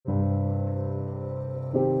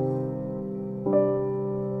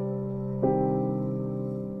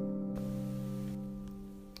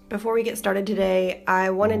Before we get started today, I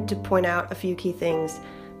wanted to point out a few key things.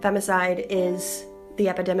 Femicide is the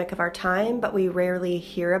epidemic of our time, but we rarely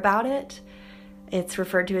hear about it. It's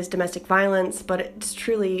referred to as domestic violence, but it's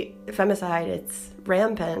truly femicide. It's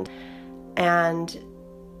rampant. And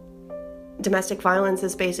domestic violence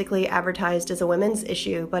is basically advertised as a women's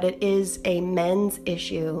issue, but it is a men's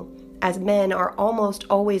issue, as men are almost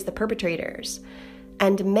always the perpetrators,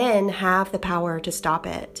 and men have the power to stop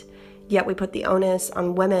it. Yet we put the onus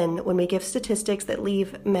on women when we give statistics that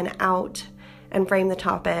leave men out and frame the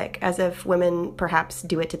topic as if women perhaps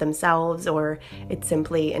do it to themselves, or it's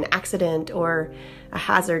simply an accident or a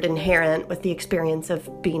hazard inherent with the experience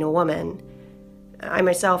of being a woman. I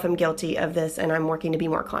myself am guilty of this, and I'm working to be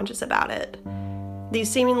more conscious about it. These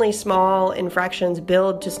seemingly small infractions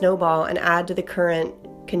build to snowball and add to the current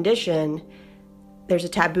condition. There's a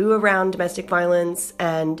taboo around domestic violence,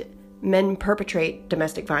 and men perpetrate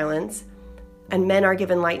domestic violence, and men are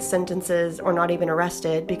given light sentences or not even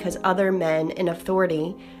arrested because other men in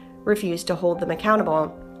authority refuse to hold them accountable.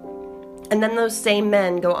 And then those same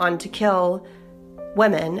men go on to kill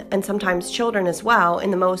women, and sometimes children as well,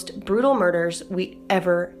 in the most brutal murders we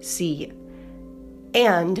ever see.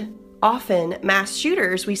 And often mass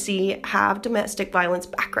shooters we see have domestic violence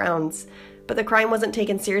backgrounds, but the crime wasn't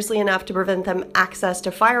taken seriously enough to prevent them access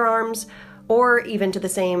to firearms or even to the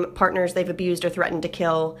same partners they've abused or threatened to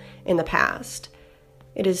kill in the past.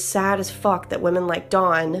 It is sad as fuck that women like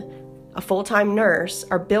Dawn, a full-time nurse,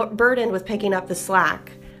 are burdened with picking up the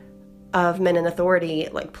slack of men in authority,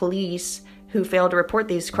 like police, who fail to report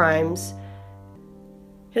these crimes.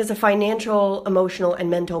 It is a financial, emotional, and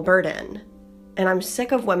mental burden. And I'm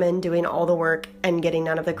sick of women doing all the work and getting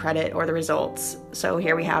none of the credit or the results. So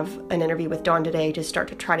here we have an interview with Dawn today to start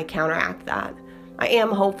to try to counteract that. I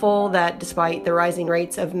am hopeful that despite the rising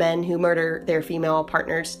rates of men who murder their female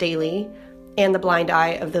partners daily, and the blind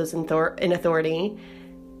eye of those in authority,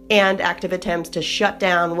 and active attempts to shut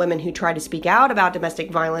down women who try to speak out about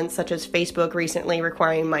domestic violence, such as Facebook recently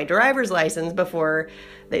requiring my driver's license before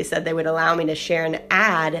they said they would allow me to share an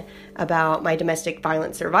ad about my domestic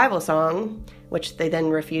violence survival song, which they then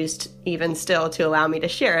refused even still to allow me to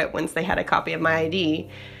share it once they had a copy of my ID.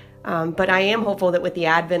 But I am hopeful that with the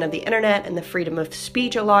advent of the internet and the freedom of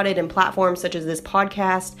speech allotted in platforms such as this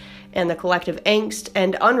podcast and the collective angst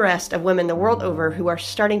and unrest of women the world over who are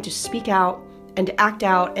starting to speak out and act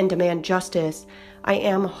out and demand justice, I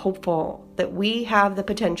am hopeful that we have the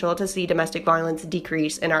potential to see domestic violence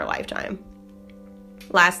decrease in our lifetime.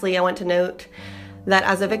 Lastly, I want to note that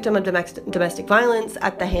as a victim of domestic violence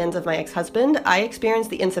at the hands of my ex-husband, I experienced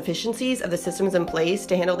the insufficiencies of the systems in place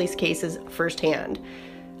to handle these cases firsthand.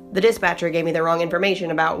 The dispatcher gave me the wrong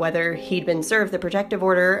information about whether he'd been served the protective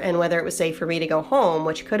order and whether it was safe for me to go home,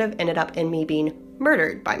 which could have ended up in me being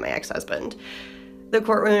murdered by my ex-husband. The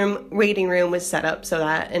courtroom waiting room was set up so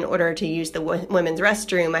that in order to use the women's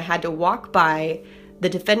restroom, I had to walk by the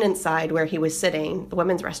defendant's side where he was sitting. The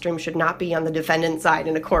women's restroom should not be on the defendant's side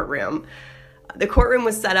in a courtroom. The courtroom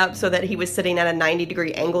was set up so that he was sitting at a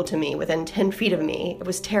 90-degree angle to me, within 10 feet of me. It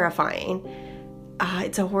was terrifying.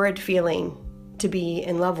 It's a horrid feeling to be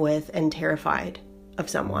in love with and terrified of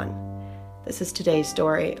someone. This is today's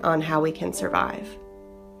story on how we can survive.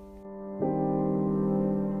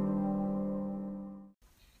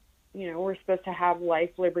 You know, we're supposed to have life,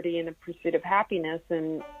 liberty, and the pursuit of happiness,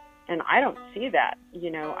 and I don't see that. You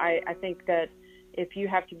know, I think that if you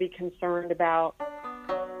have to be concerned about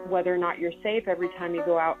whether or not you're safe every time you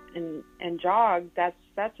go out and jog,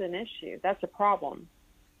 that's an issue. That's a problem.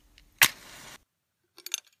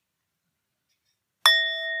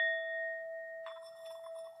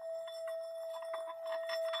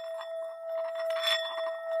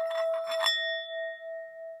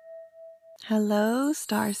 Hello,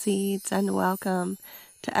 starseeds, and welcome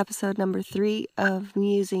to episode number 3 of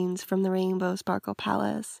Musings from the Rainbow Sparkle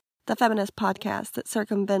Palace, the feminist podcast that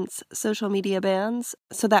circumvents social media bans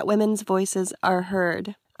so that women's voices are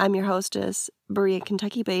heard. I'm your hostess, Berea,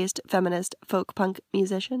 Kentucky-based feminist folk punk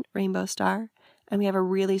musician, Rainbow Star, and we have a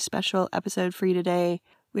really special episode for you today.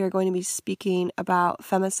 We are going to be speaking about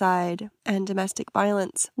femicide and domestic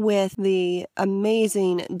violence with the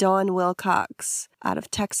amazing Dawn Wilcox out of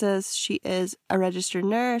Texas. She is a registered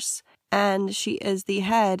nurse, and she is the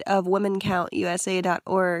head of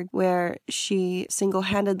WomenCountUSA.org, where she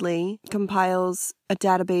single-handedly compiles a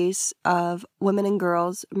database of women and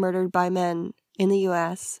girls murdered by men in the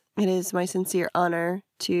U.S. It is my sincere honor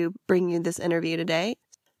to bring you this interview today.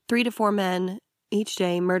 3 to 4 men each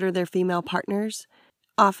day murder their female partners.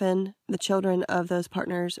 Often, the children of those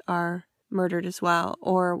partners are murdered as well,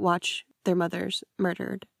 or watch their mothers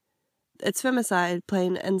murdered. It's femicide,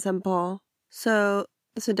 plain and simple. So,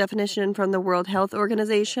 as a definition from the World Health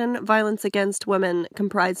Organization, violence against women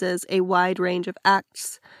comprises a wide range of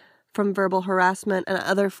acts, from verbal harassment and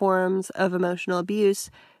other forms of emotional abuse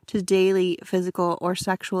to daily physical or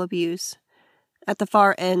sexual abuse. At the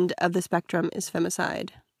far end of the spectrum is femicide,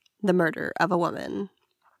 the murder of a woman.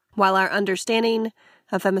 While our understanding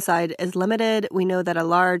of femicide is limited, we know that a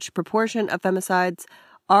large proportion of femicides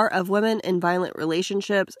are of women in violent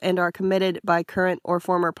relationships and are committed by current or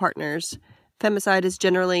former partners. Femicide is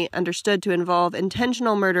generally understood to involve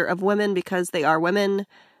intentional murder of women because they are women,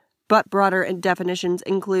 but broader definitions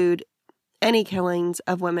include any killings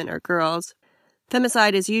of women or girls.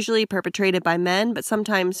 Femicide is usually perpetrated by men, but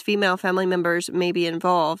sometimes female family members may be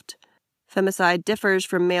involved. Femicide differs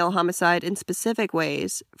from male homicide in specific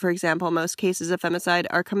ways. For example, most cases of femicide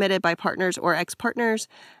are committed by partners or ex-partners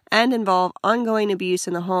and involve ongoing abuse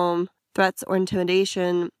in the home, threats or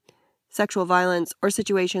intimidation, sexual violence, or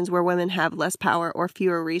situations where women have less power or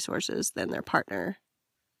fewer resources than their partner.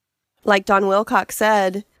 Like Don Wilcox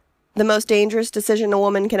said, the most dangerous decision a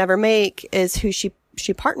woman can ever make is who she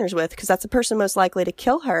partners with, because that's the person most likely to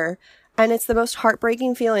kill her. And it's the most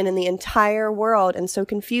heartbreaking feeling in the entire world, and so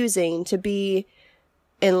confusing to be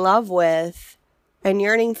in love with and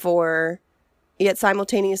yearning for, yet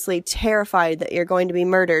simultaneously terrified that you're going to be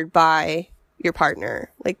murdered by your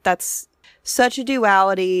partner. Like, that's such a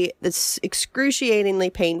duality that's excruciatingly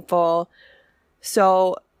painful.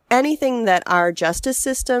 So anything that our justice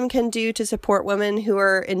system can do to support women who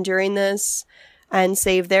are enduring this and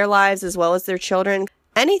save their lives as well as their children,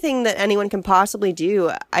 anything that anyone can possibly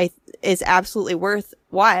do, is absolutely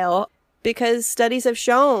worthwhile, because studies have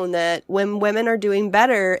shown that when women are doing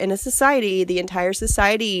better in a society, the entire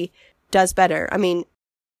society does better. I mean,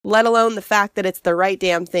 let alone the fact that it's the right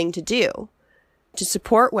damn thing to do, to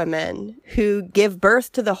support women who give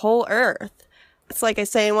birth to the whole earth. It's like I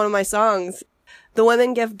say in one of my songs, the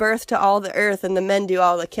women give birth to all the earth and the men do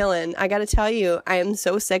all the killing. I gotta tell you, I am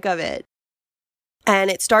so sick of it.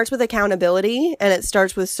 And it starts with accountability, and it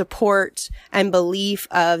starts with support and belief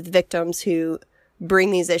of the victims who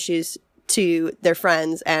bring these issues to their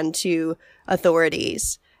friends and to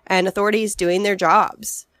authorities. And authorities doing their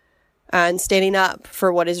jobs and standing up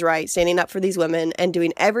for what is right, standing up for these women and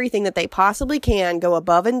doing everything that they possibly can, go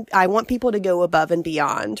above, and I want people to go above and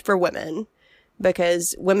beyond for women,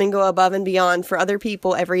 because women go above and beyond for other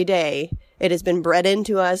people every day. It has been bred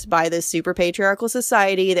into us by this super patriarchal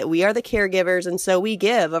society that we are the caregivers, and so we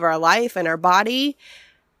give of our life and our body,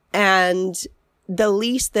 and the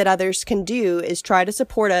least that others can do is try to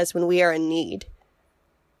support us when we are in need.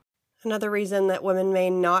 Another reason that women may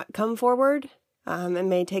not come forward and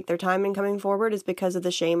may take their time in coming forward is because of the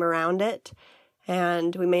shame around it,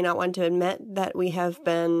 and we may not want to admit that we have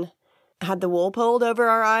had the wool pulled over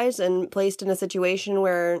our eyes and placed in a situation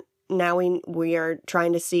where now we are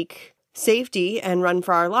trying to seek safety and run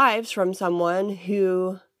for our lives from someone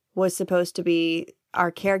who was supposed to be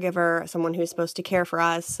our caregiver, someone who's supposed to care for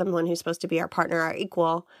us, someone who's supposed to be our partner, our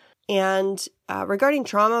equal. And regarding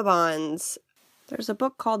trauma bonds, there's a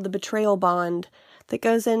book called The Betrayal Bond that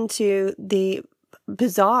goes into the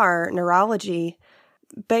bizarre neurology.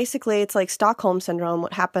 Basically, it's like Stockholm Syndrome,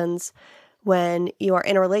 what happens when you are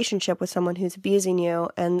in a relationship with someone who's abusing you.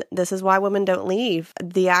 And this is why women don't leave.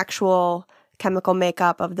 The actual chemical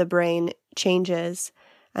makeup of the brain changes,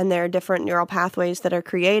 and there are different neural pathways that are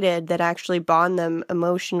created that actually bond them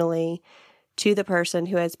emotionally to the person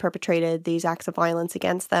who has perpetrated these acts of violence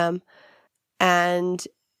against them. And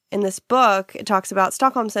in this book, it talks about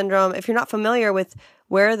Stockholm Syndrome. If you're not familiar with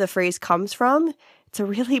where the phrase comes from, it's a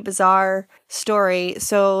really bizarre story.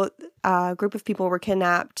 So a group of people were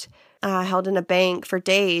kidnapped, held in a bank for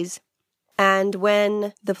days. And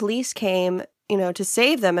when the police came, to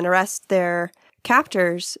save them and arrest their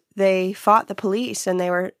captors, they fought the police, and they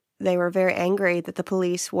were very angry that the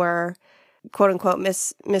police were, quote unquote,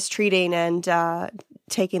 mistreating and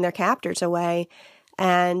taking their captors away.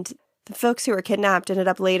 And the folks who were kidnapped ended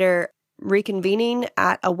up later reconvening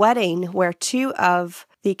at a wedding where two of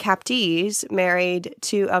the captees married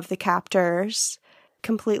two of the captors.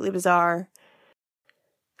 Completely bizarre.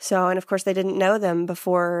 So, and of course they didn't know them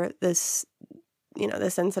before this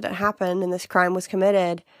incident happened and this crime was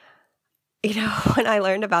committed. When I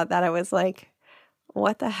learned about that, I was like,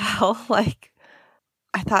 what the hell? Like,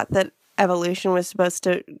 I thought that evolution was supposed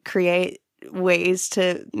to create ways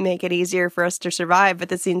to make it easier for us to survive, but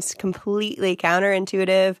this seems completely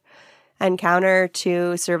counterintuitive and counter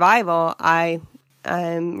to survival.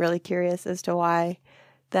 I'm really curious as to why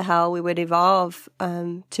the hell we would evolve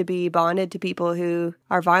to be bonded to people who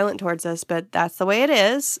are violent towards us, but that's the way it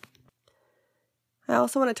is. I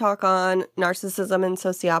also want to talk on narcissism and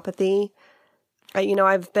sociopathy.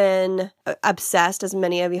 I've been obsessed, as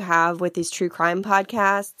many of you have, with these true crime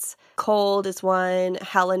podcasts. Cold is one,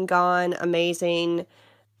 Hell and Gone, amazing.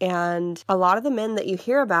 And a lot of the men that you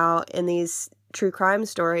hear about in these true crime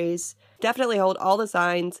stories definitely hold all the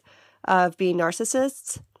signs of being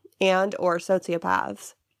narcissists and or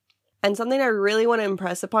sociopaths. And something I really want to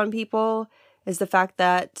impress upon people is the fact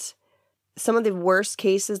that some of the worst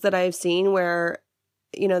cases that I've seen where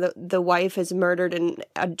the wife is murdered in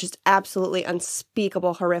a just absolutely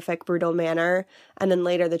unspeakable, horrific, brutal manner. And then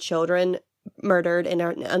later the children murdered in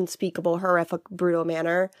an unspeakable, horrific, brutal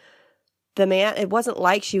manner. The man, it wasn't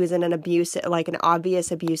like she was in an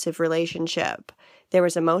obvious abusive relationship. There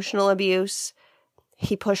was emotional abuse.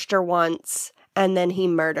 He pushed her once and then he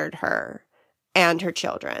murdered her and her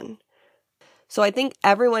children. So I think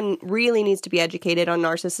everyone really needs to be educated on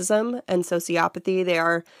narcissism and sociopathy. They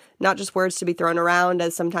are not just words to be thrown around,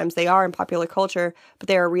 as sometimes they are in popular culture, but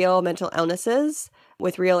they are real mental illnesses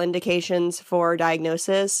with real indications for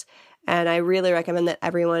diagnosis. And I really recommend that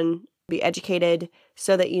everyone be educated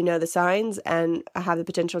so that you know the signs and have the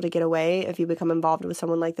potential to get away if you become involved with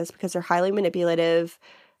someone like this, because they're highly manipulative,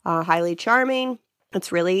 highly charming.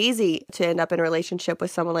 It's really easy to end up in a relationship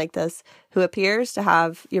with someone like this who appears to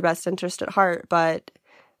have your best interest at heart, but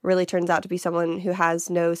really turns out to be someone who has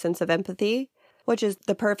no sense of empathy, which is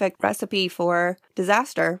the perfect recipe for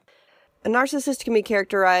disaster. A narcissist can be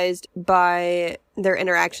characterized by their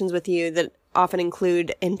interactions with you that often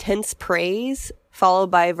include intense praise followed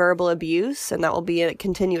by verbal abuse, and that will be a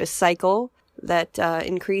continuous cycle that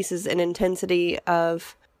increases in intensity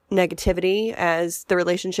of negativity as the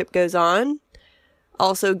relationship goes on.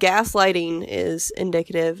 Also, gaslighting is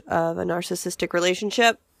indicative of a narcissistic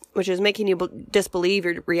relationship, which is making you disbelieve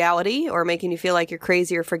your reality or making you feel like you're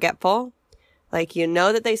crazy or forgetful. Like,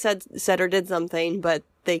 that they said or did something, but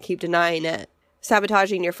they keep denying it.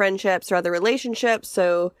 Sabotaging your friendships or other relationships,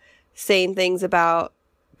 so saying things about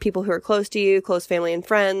people who are close to you, close family and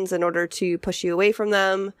friends, in order to push you away from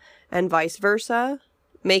them, and vice versa.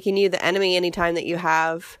 Making you the enemy anytime that you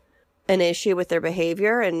have an issue with their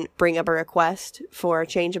behavior and bring up a request for a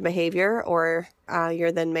change of behavior, or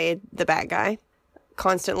you're then made the bad guy.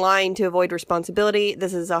 Constant lying to avoid responsibility.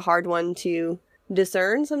 This is a hard one to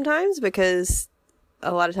discern sometimes because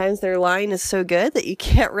a lot of times their lying is so good that you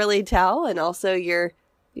can't really tell. And also you're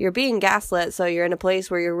being gaslit, so you're in a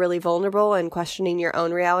place where you're really vulnerable and questioning your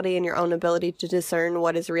own reality and your own ability to discern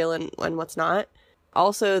what is real and what's not.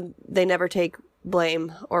 Also, they never take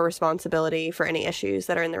blame or responsibility for any issues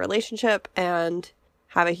that are in the relationship and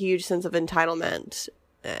have a huge sense of entitlement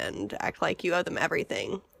and act like you owe them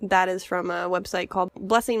everything. That is from a website called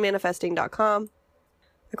blessingmanifesting.com.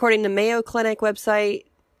 According to Mayo Clinic website,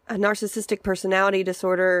 a narcissistic personality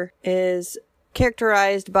disorder is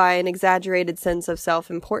characterized by an exaggerated sense of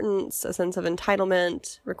self-importance, a sense of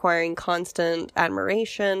entitlement, requiring constant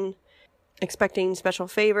admiration, expecting special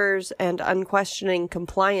favors, and unquestioning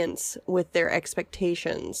compliance with their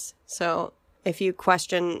expectations. So if you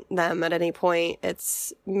question them at any point,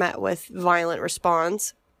 it's met with violent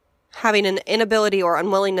response. Having an inability or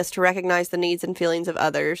unwillingness to recognize the needs and feelings of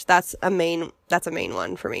others, that's a main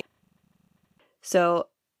one for me. So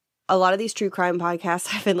a lot of these true crime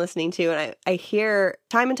podcasts I've been listening to, and I hear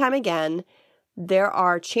time and time again, there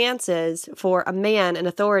are chances for a man in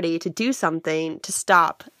authority to do something to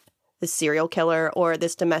stop this serial killer or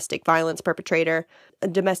this domestic violence perpetrator, a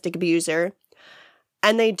domestic abuser,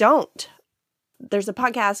 and they don't. There's a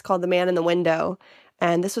podcast called The Man in the Window,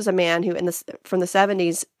 and this was a man who from the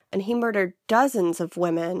 70s, and he murdered dozens of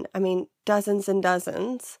women. I mean, dozens and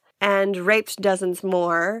dozens, and raped dozens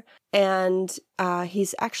more. And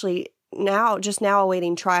he's actually just now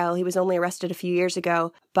awaiting trial. He was only arrested a few years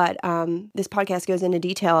ago, but this podcast goes into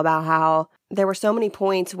detail about how there were so many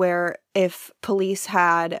points where if police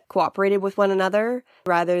had cooperated with one another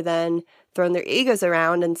rather than thrown their egos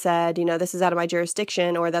around and said, this is out of my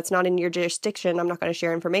jurisdiction, or that's not in your jurisdiction, I'm not going to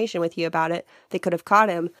share information with you about it, they could have caught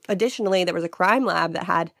him. Additionally, there was a crime lab that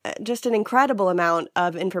had just an incredible amount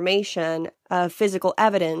of information, of physical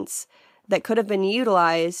evidence that could have been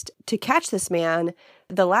utilized to catch this man,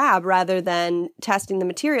 the lab, rather than testing the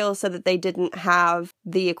material so that they didn't have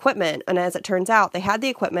the equipment. And as it turns out, they had the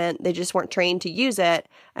equipment, they just weren't trained to use it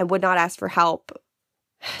and would not ask for help.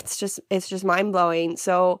 It's just mind-blowing.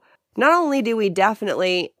 So not only do we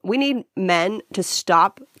need men to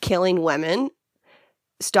stop killing women,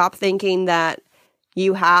 stop thinking that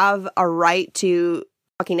you have a right to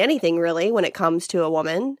fucking anything really when it comes to a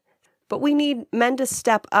woman, But we need men to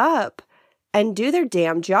step up and do their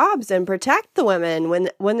damn jobs and protect the women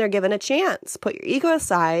when they're given a chance. Put your ego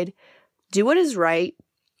aside, do what is right,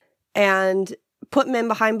 and put men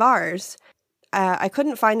behind bars. I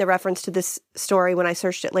couldn't find the reference to this story when I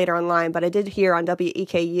searched it later online, but I did hear on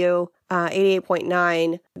WEKU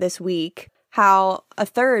 88.9 this week how a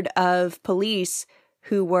third of police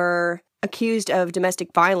who were accused of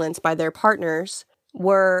domestic violence by their partners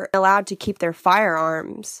were allowed to keep their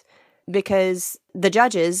firearms because the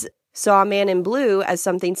judges saw a man in blue as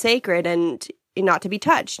something sacred and not to be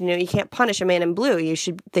touched. You know, you can't punish a man in blue. You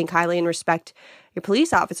should think highly and respect your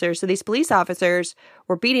police officers. So these police officers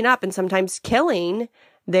were beating up and sometimes killing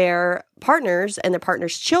their partners and their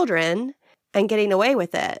partners' children and getting away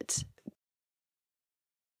with it.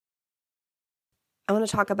 I want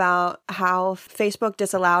to talk about how Facebook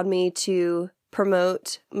disallowed me to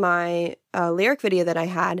promote my lyric video that I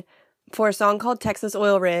had for a song called Texas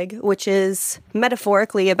Oil Rig, which is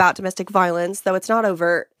metaphorically about domestic violence, though it's not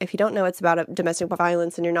overt. If you don't know it's about domestic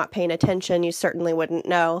violence and you're not paying attention, you certainly wouldn't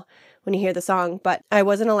know when you hear the song. But I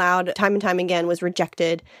wasn't allowed, time and time again, was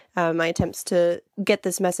rejected. My attempts to get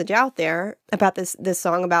this message out there about this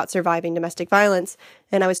song about surviving domestic violence.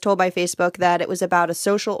 And I was told by Facebook that it was about a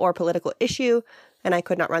social or political issue, and I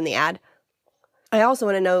could not run the ad. I also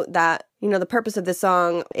want to note that, the purpose of this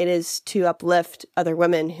song, it is to uplift other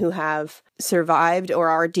women who have survived or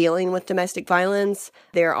are dealing with domestic violence.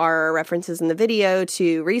 There are references in the video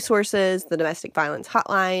to resources, the domestic violence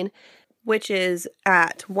hotline, which is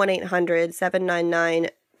at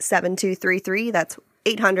 1-800-799-7233. That's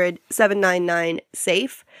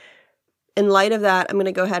 800-799-SAFE. In light of that, I'm going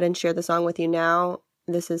to go ahead and share the song with you now.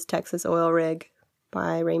 This is Texas Oil Rig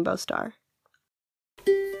by Rainbow Star.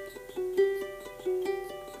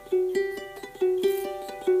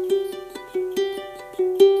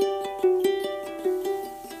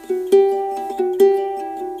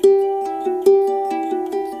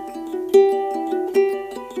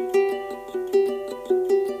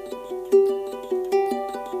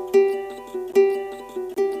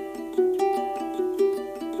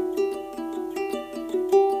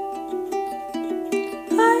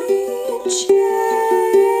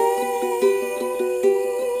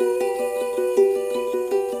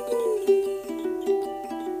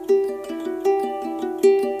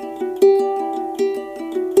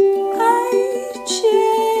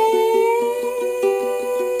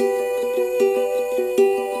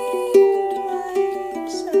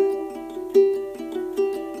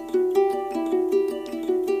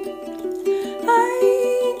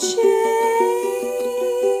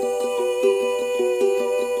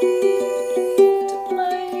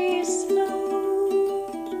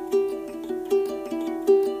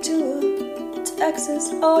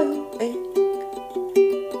 Texas oil rig.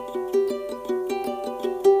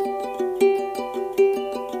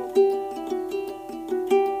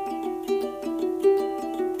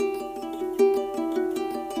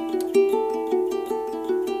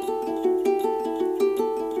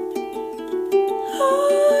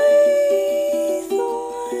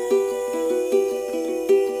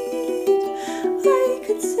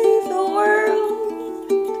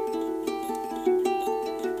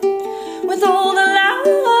 With all the love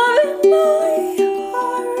in my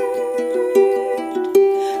heart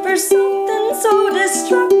for something so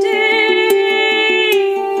destructive.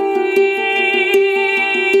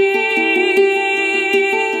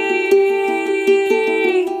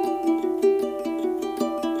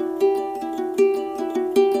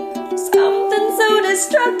 Something so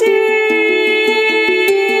destructive.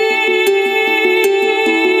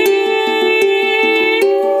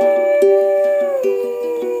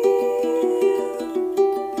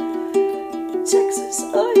 Texas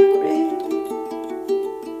oil rig.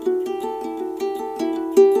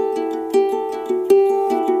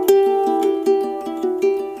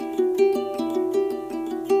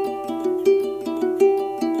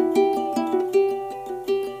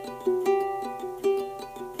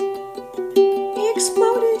 He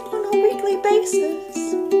exploded on a weekly basis.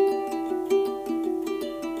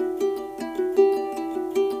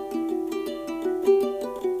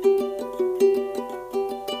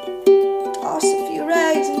 Toss a few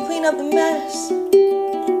rags and clean up the mess.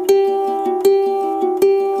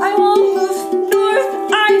 I won't move north,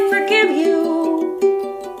 I forgive you.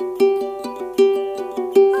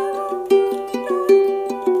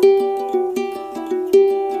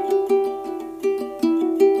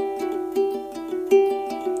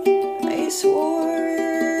 I swore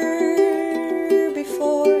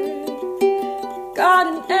before God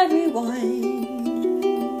and everyone,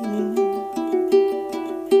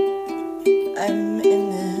 I'm in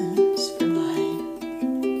this for life.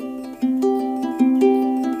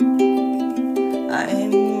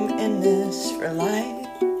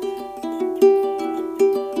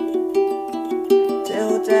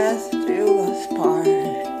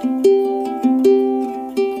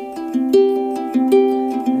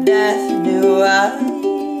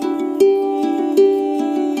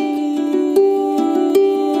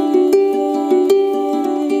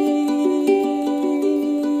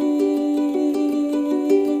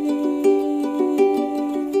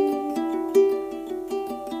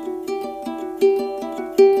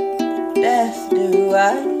 do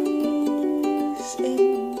I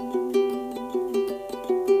sing?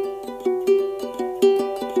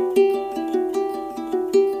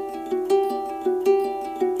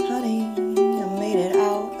 Honey, I made it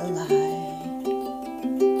out alive.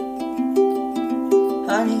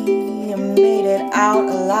 Honey, I made it out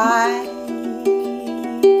alive.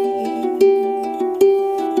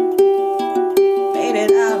 Made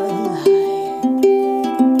it out alive.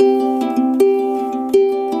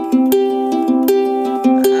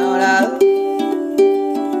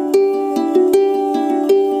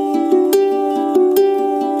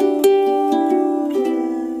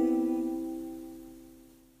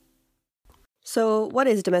 So, what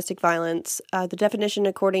is domestic violence? The definition,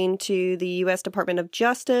 according to the U.S. Department of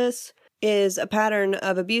Justice, is a pattern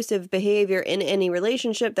of abusive behavior in any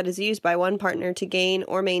relationship that is used by one partner to gain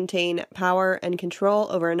or maintain power and control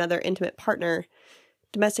over another intimate partner.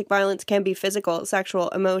 Domestic violence can be physical, sexual,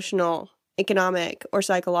 emotional, economic, or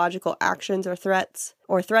psychological actions or threats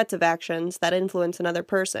of actions that influence another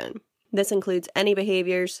person. This includes any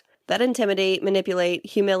behaviors that intimidate, manipulate,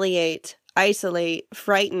 humiliate, isolate,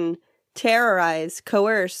 frighten, terrorize,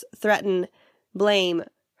 coerce, threaten, blame,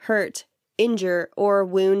 hurt, injure, or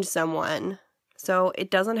wound someone. So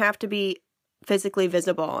it doesn't have to be physically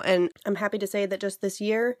visible. And I'm happy to say that just this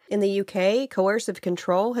year in the UK, coercive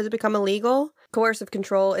control has become illegal. Coercive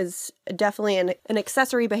control is definitely an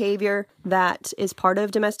accessory behavior that is part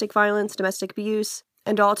of domestic violence, domestic abuse,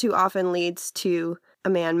 and all too often leads to a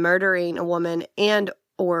man murdering a woman and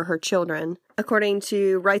or her children. According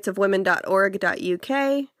to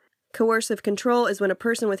rightsofwomen.org.uk, coercive control is when a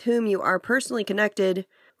person with whom you are personally connected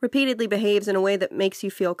repeatedly behaves in a way that makes you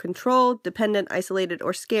feel controlled, dependent, isolated,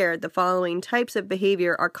 or scared. The following types of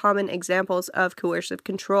behavior are common examples of coercive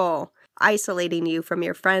control: isolating you from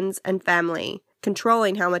your friends and family,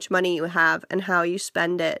 controlling how much money you have and how you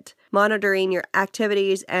spend it, monitoring your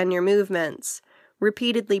activities and your movements,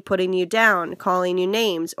 repeatedly putting you down, calling you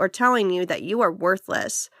names, or telling you that you are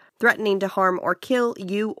worthless, threatening to harm or kill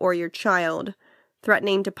you or your child,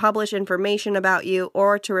 threatening to publish information about you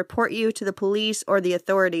or to report you to the police or the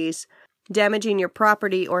authorities, damaging your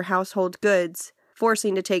property or household goods,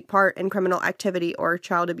 forcing to take part in criminal activity or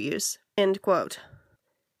child abuse. End quote.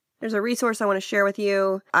 There's a resource I want to share with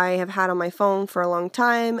you. I have had on my phone for a long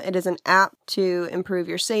time. It is an app to improve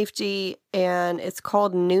your safety, and it's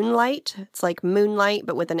called Noonlight. It's like Moonlight,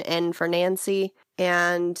 but with an N for Nancy.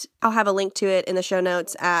 And I'll have a link to it in the show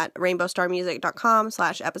notes at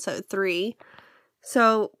rainbowstarmusic.com/episode 3.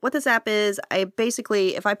 So what this app is, I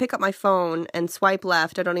basically, if I pick up my phone and swipe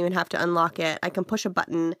left, I don't even have to unlock it. I can push a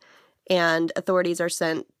button and authorities are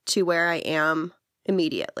sent to where I am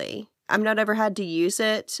immediately. I've not ever had to use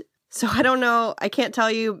it, so I don't know. I can't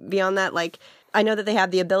tell you beyond that. Like, I know that they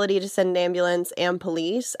have the ability to send an ambulance and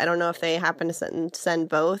police. I don't know if they happen to send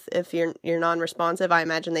both. If you're non-responsive, I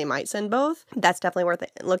imagine they might send both. That's definitely worth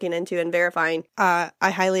looking into and verifying. I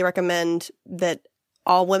highly recommend that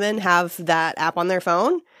all women have that app on their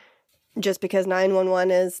phone, just because 911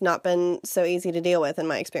 has not been so easy to deal with in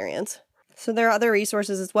my experience. So there are other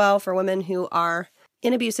resources as well for women who are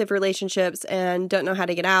in abusive relationships and don't know how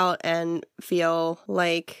to get out and feel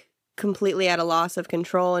like completely at a loss of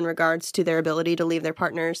control in regards to their ability to leave their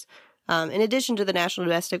partners. In addition to the National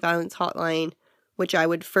Domestic Violence Hotline, which I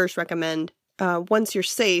would first recommend, once you're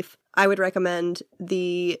safe, I would recommend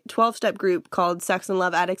the 12-step group called Sex and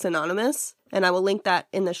Love Addicts Anonymous, and I will link that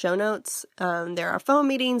in the show notes. There are phone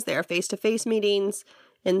meetings, there are face-to-face meetings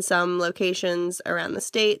in some locations around the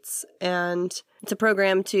states, and it's a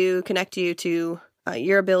program to connect you to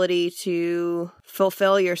your ability to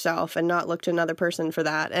fulfill yourself and not look to another person for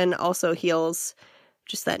that, and also heals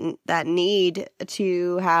just that need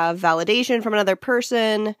to have validation from another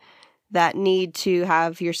person, that need to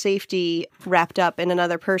have your safety wrapped up in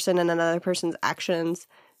another person and another person's actions.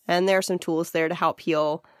 And there are some tools there to help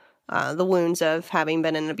heal the wounds of having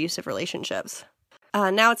been in abusive relationships.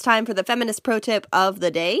 Now it's time for the feminist pro tip of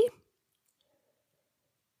the day.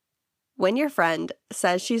 When your friend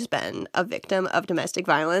says she's been a victim of domestic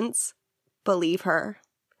violence, believe her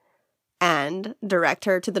and direct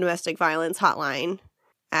her to the domestic violence hotline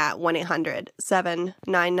at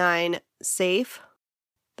 1-800-799-SAFE.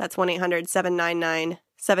 That's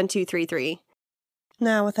 1-800-799-7233.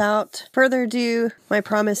 Now, without further ado, my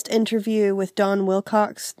promised interview with Dawn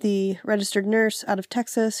Wilcox, the registered nurse out of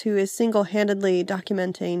Texas who is single-handedly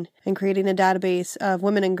documenting and creating a database of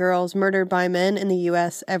women and girls murdered by men in the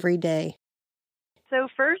U.S. every day. So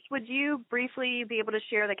first, would you briefly be able to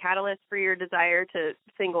share the catalyst for your desire to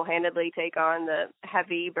single-handedly take on the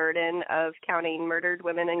heavy burden of counting murdered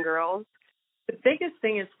women and girls? the biggest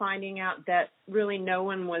thing is finding out that really no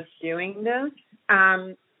one was doing this,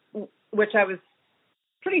 which I was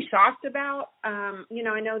pretty shocked about. I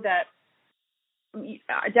know that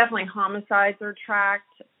definitely homicides are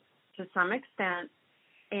tracked to some extent.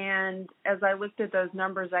 And as I looked at those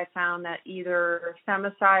numbers, I found that either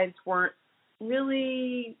femicides weren't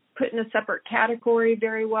really put in a separate category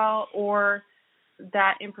very well, or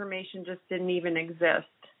that information just didn't even exist.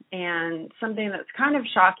 And something that's kind of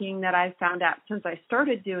shocking that I found out since I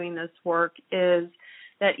started doing this work is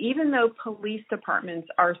that even though police departments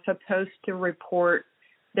are supposed to report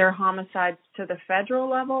their homicides to the federal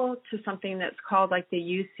level, to something that's called like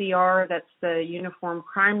the UCR, that's the Uniform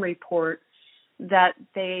Crime Report, that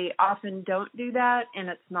they often don't do that, and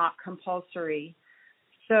it's not compulsory.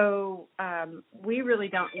 So we really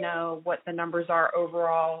don't know what the numbers are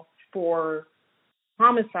overall for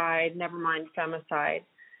homicide, never mind femicide.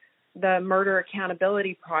 The Murder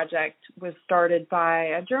Accountability Project was started by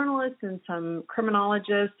a journalist and some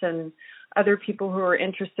criminologists and other people who are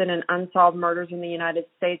interested in unsolved murders in the United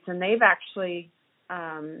States. And they've actually,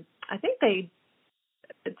 I think they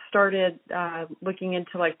started looking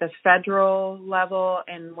into like the federal level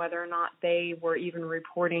and whether or not they were even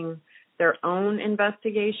reporting their own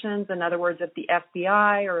investigations. In other words, if the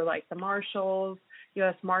FBI or like the Marshals,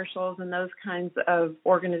 U.S. Marshals, and those kinds of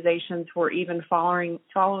organizations were even following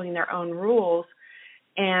their own rules.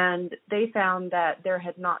 And they found that there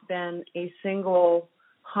had not been a single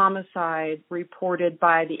homicide reported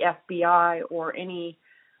by the FBI or any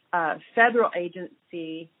federal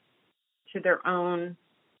agency to their own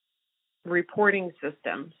reporting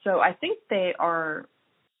system. So I think they've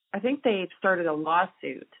started a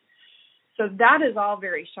lawsuit. So that is all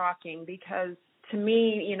very shocking because to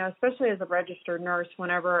me, especially as a registered nurse,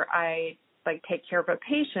 whenever I take care of a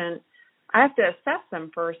patient, I have to assess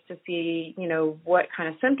them first to see, what kind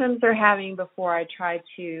of symptoms they're having before I try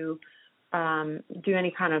to do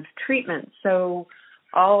any kind of treatment. So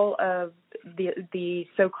all of the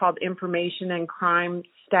so-called information and crime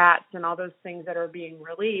stats and all those things that are being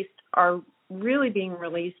released are really being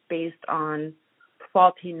released based on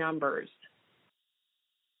faulty numbers.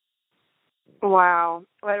 Wow.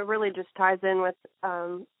 Well, it really just ties in with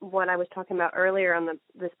what I was talking about earlier on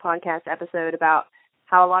this podcast episode about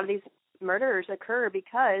how a lot of these murders occur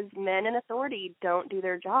because men in authority don't do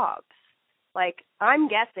their jobs. Like, I am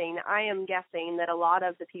guessing that a lot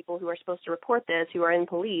of the people who are supposed to report this, who are in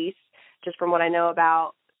police, just from what I know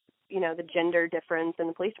about, the gender difference in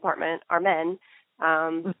the police department, are men.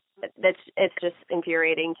 It's just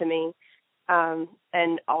infuriating to me.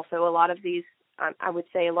 And also a lot of these, I would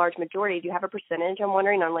say a large majority. Do you have a percentage? I'm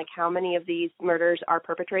wondering on how many of these murders are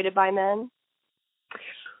perpetrated by men?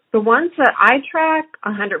 The ones that I track,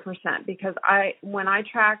 100%, because when I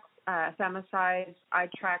track femicides, I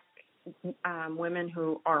track women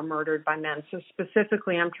who are murdered by men. So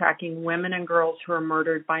specifically, I'm tracking women and girls who are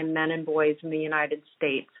murdered by men and boys in the United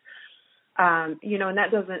States. And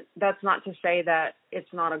that's not to say that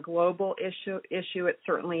it's not a global issue. It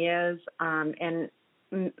certainly is. And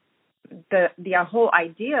the whole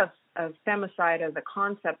idea of femicide as a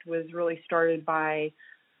concept was really started by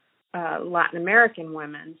Latin American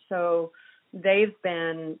women. So they've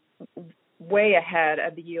been way ahead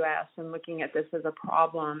of the U.S. in looking at this as a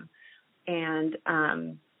problem and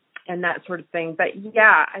that sort of thing. But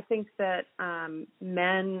yeah, I think that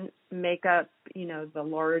men make up, the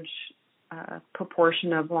large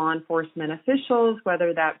proportion of law enforcement officials,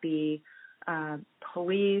 whether that be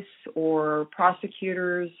police or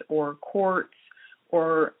prosecutors or courts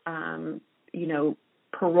or,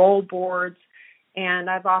 parole boards. And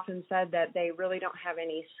I've often said that they really don't have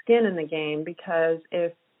any skin in the game because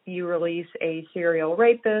if you release a serial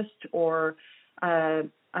rapist or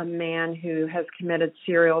a man who has committed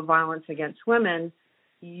serial violence against women,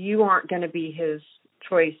 you aren't going to be his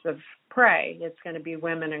choice of prey. It's going to be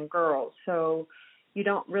women and girls. So you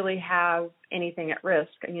don't really have anything at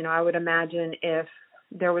risk. I would imagine if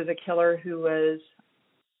there was a killer who was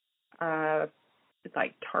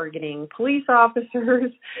targeting police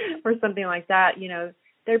officers or something like that,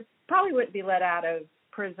 they probably wouldn't be let out of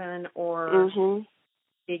prison or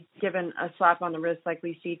be given a slap on the wrist like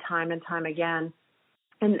we see time and time again.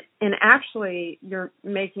 And actually, you're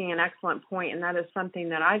making an excellent point, and that is something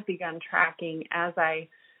that I've begun tracking as I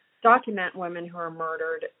document women who are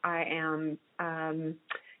murdered. I am,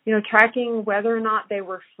 tracking whether or not they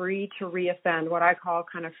were free to reoffend, what I call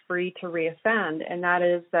kind of free to reoffend, and that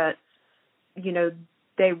is that,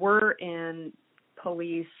 they were in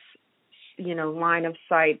police, line of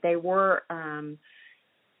sight. They were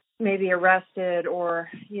maybe arrested or,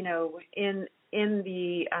 in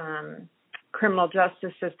the criminal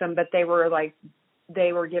justice system, but they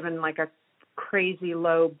were given like a crazy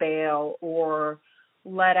low bail or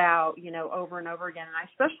let out, over and over again. And I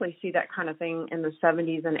especially see that kind of thing in the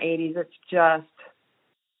 70s and 80s. It's just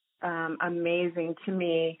amazing to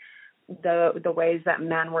me the ways that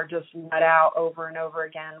men were just let out over and over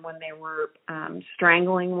again when they were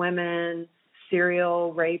strangling women,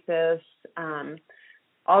 serial rapists,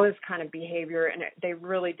 all this kind of behavior. And they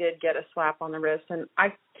really did get a slap on the wrist. And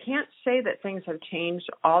I can't say that things have changed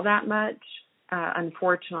all that much,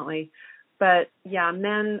 unfortunately. But yeah,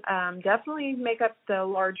 men definitely make up the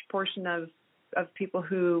large portion of people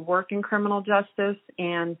who work in criminal justice.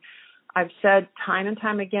 And I've said time and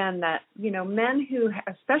time again that, men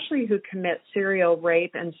especially who commit serial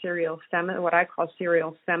rape and what I call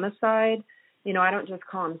serial femicide, I don't just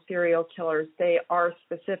call them serial killers. They are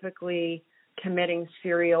specifically committing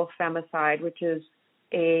serial femicide, which is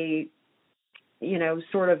a,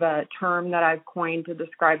 sort of a term that I've coined to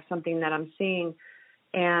describe something that I'm seeing.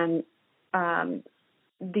 And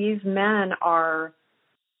these men are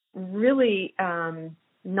really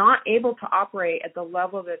not able to operate at the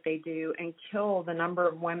level that they do and kill the number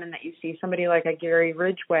of women that you see, somebody like a Gary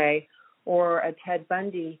Ridgway or a Ted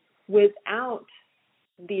Bundy, without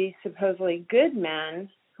the supposedly good men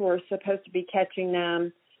who are supposed to be catching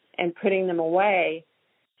them and putting them away,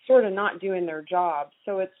 sort of not doing their job.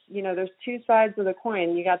 So it's, there's two sides of the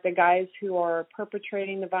coin. You got the guys who are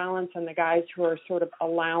perpetrating the violence and the guys who are sort of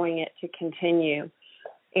allowing it to continue.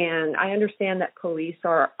 And I understand that police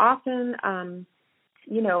are often,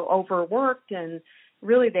 overworked, and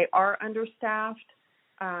really they are understaffed.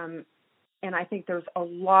 And I think there's a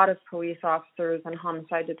lot of police officers and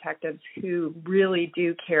homicide detectives who really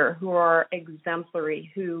do care, who are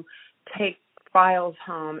exemplary, who take files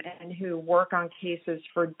home and who work on cases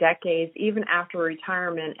for decades, even after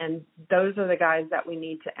retirement. And those are the guys that we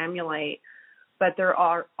need to emulate. But there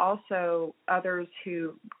are also others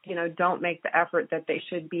who, don't make the effort that they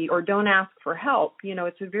should be or don't ask for help.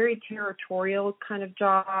 It's a very territorial kind of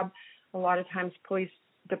job. A lot of times police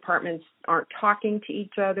departments aren't talking to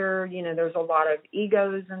each other. There's a lot of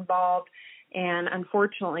egos involved. And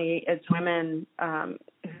unfortunately, it's women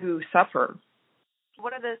who suffer.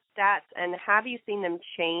 What are the stats, and have you seen them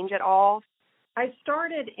change at all? I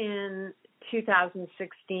started in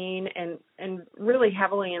 2016 and really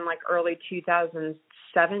heavily in like early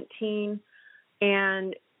 2017.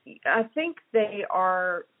 And I think they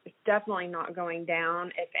are definitely not going down.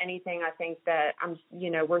 If anything, I think that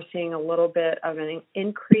we're seeing a little bit of an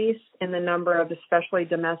increase in the number of especially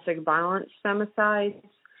domestic violence femicides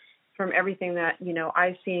from everything that,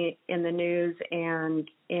 I see in the news and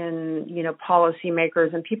in,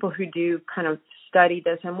 policymakers and people who do kind of study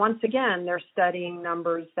this. And once again, they're studying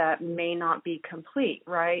numbers that may not be complete,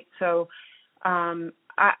 right? So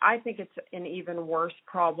I think it's an even worse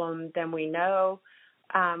problem than we know.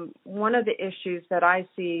 One of the issues that I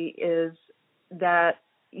see is that,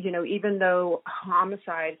 even though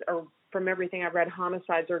homicides are, from everything I've read,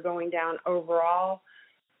 homicides are going down overall,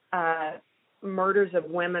 murders of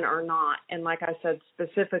women are not. And like I said,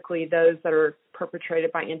 specifically those that are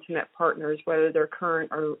perpetrated by intimate partners, whether they're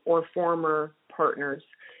current or former partners.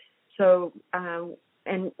 So, I'm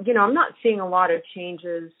not seeing a lot of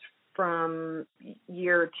changes from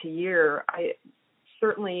year to year. I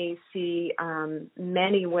certainly see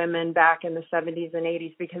many women back in the 70s and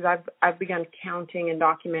 80s, because I've begun counting and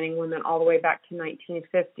documenting women all the way back to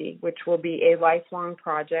 1950, which will be a lifelong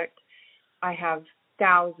project. I have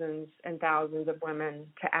thousands and thousands of women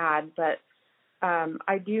to add, but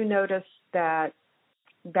I do notice that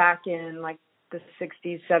back in like the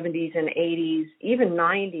 60s, 70s, and 80s, even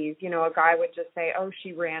 90s, a guy would just say, oh,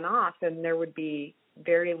 she ran off, and there would be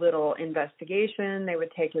very little investigation. They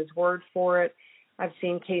would take his word for it. I've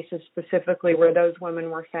seen cases specifically where those women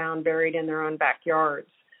were found buried in their own backyards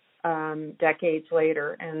decades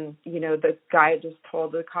later. And, the guy just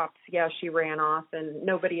told the cops, yeah, she ran off, and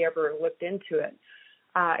nobody ever looked into it.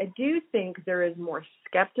 I do think there is more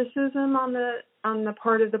skepticism on the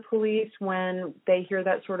part of the police when they hear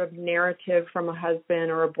that sort of narrative from a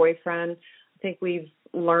husband or a boyfriend. I think we've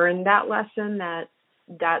learned that lesson,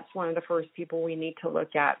 that's one of the first people we need to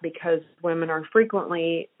look at, because women are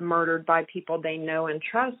frequently murdered by people they know and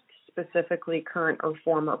trust, specifically current or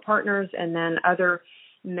former partners, and then other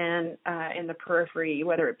men in the periphery,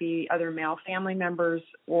 whether it be other male family members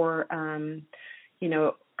or,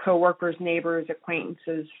 coworkers, neighbors,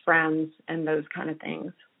 acquaintances, friends, and those kind of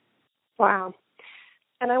things. Wow.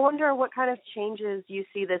 And I wonder what kind of changes you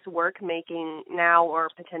see this work making now or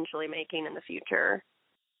potentially making in the future.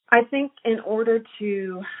 I think in order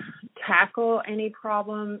to tackle any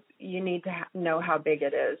problem, you need to know how big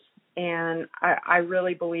it is. And I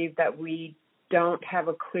really believe that we don't have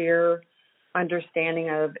a clear understanding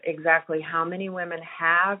of exactly how many women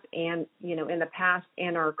have and, in the past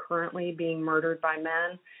and are currently being murdered by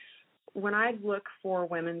men. When I look for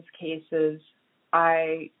women's cases,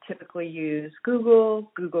 I typically use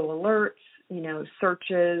Google Alerts,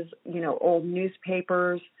 searches, old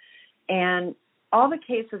newspapers, and all the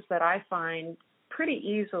cases that I find pretty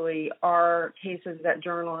easily are cases that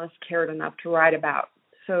journalists cared enough to write about.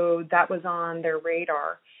 So that was on their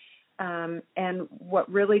radar. And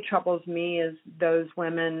what really troubles me is those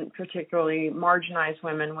women, particularly marginalized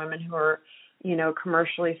women who are,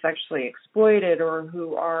 commercially sexually exploited, or who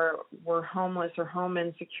were homeless or home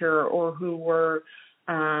insecure, or who were,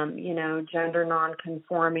 gender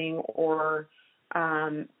nonconforming, or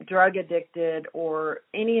drug addicted, or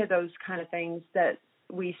any of those kind of things that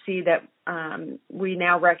we see that we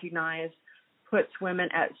now recognize puts women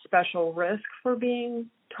at special risk for being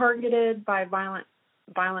targeted by violence,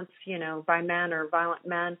 by men or violent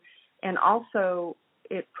men. And also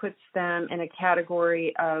it puts them in a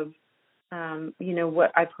category of,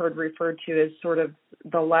 what I've heard referred to as sort of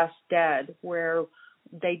the less dead, where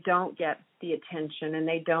they don't get the attention and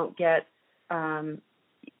they don't get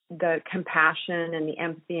the compassion and the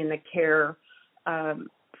empathy and the care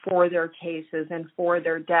for their cases and for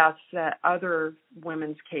their deaths that other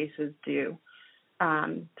women's cases do.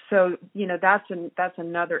 So, that's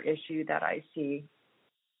another issue that I see.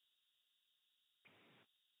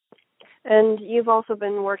 And you've also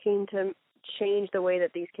been working to change the way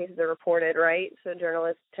that these cases are reported, right? So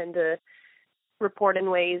journalists tend to report in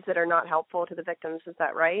ways that are not helpful to the victims. Is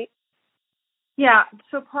that right? Yeah.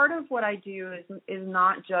 So part of what I do is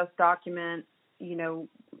not just document,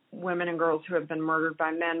 women and girls who have been murdered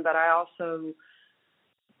by men, but I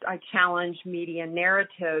challenge media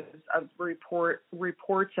narratives of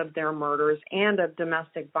reports of their murders and of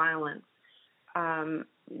domestic violence.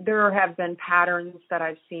 There have been patterns that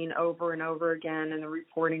I've seen over and over again in the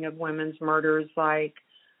reporting of women's murders, like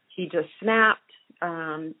he just snapped.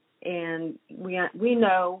 And we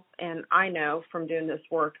know, and I know from doing this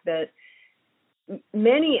work, that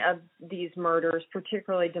many of these murders,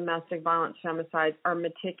 particularly domestic violence, femicides, are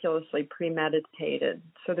meticulously premeditated.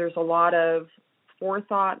 So there's a lot of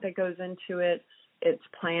forethought that goes into it. It's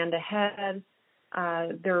planned ahead.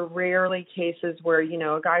 There are rarely cases where,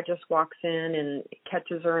 a guy just walks in and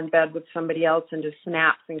catches her in bed with somebody else and just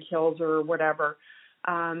snaps and kills her or whatever.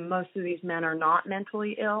 Most of these men are not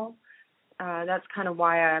mentally ill. That's kind of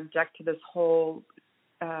why I object to this whole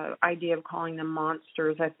idea of calling them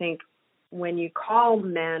monsters. I think when you call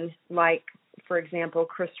men like, for example,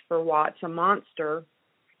 Christopher Watts a monster,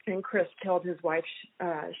 and Chris killed his wife,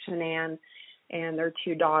 Shanann, and their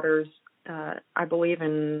two daughters, I believe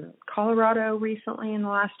in Colorado recently in the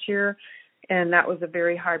last year, and that was a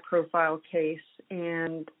very high-profile case,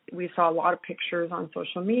 and we saw a lot of pictures on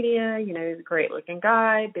social media. He's a great-looking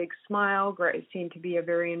guy, big smile, seemed to be a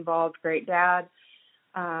very involved, great dad,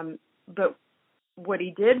 but what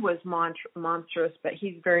he did was monstrous, but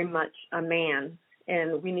he's very much a man,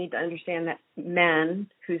 and we need to understand that men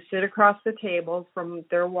who sit across the table from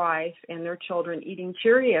their wife and their children eating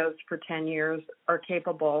Cheerios for 10 years are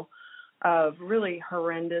capable of really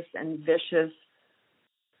horrendous and vicious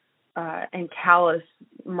and callous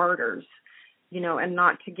murders, and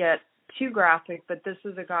not to get too graphic, but this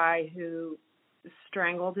is a guy who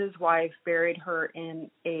strangled his wife, buried her in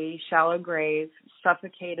a shallow grave,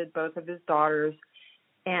 suffocated both of his daughters,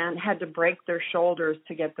 and had to break their shoulders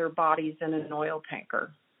to get their bodies in an oil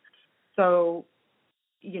tanker. So,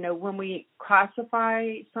 when we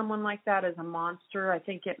classify someone like that as a monster, I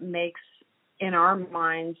think it makes, in our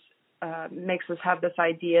minds, makes us have this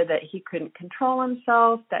idea that he couldn't control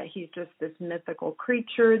himself, that he's just this mythical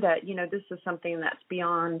creature, that, this is something that's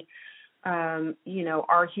beyond,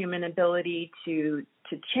 our human ability to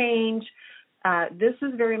change. This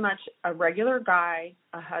is very much a regular guy,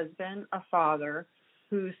 a husband, a father,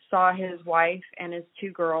 who saw his wife and his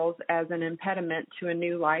two girls as an impediment to a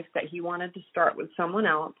new life that he wanted to start with someone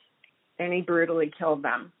else, and he brutally killed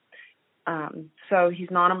them. So he's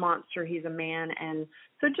not a monster, he's a man. And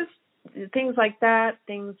so just things like that,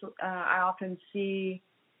 I often see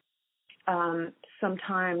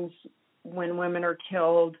sometimes when women are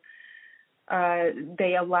killed,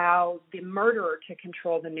 they allow the murderer to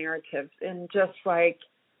control the narrative. And just like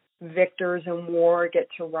victors in war get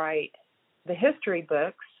to write the history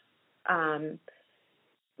books,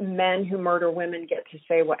 men who murder women get to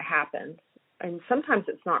say what happened. And sometimes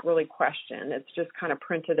it's not really questioned. It's just kind of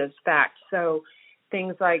printed as fact. So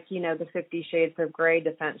things like, the 50 Shades of Grey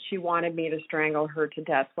defense, she wanted me to strangle her to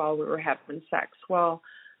death while we were having sex. Well,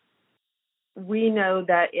 we know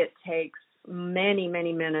that it takes many,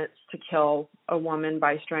 many minutes to kill a woman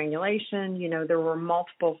by strangulation. You know, there were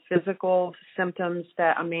multiple physical symptoms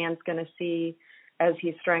that a man's going to see as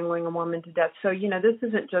he's strangling a woman to death. So, you know, this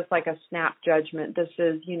isn't just like a snap judgment. This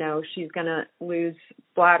is, you know, she's going to lose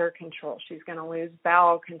bladder control. She's going to lose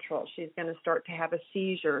bowel control. She's going to start to have a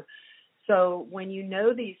seizure. So when you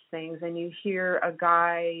know these things and you hear a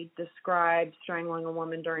guy describe strangling a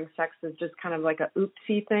woman during sex as just kind of like a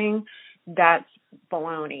oopsie thing, that's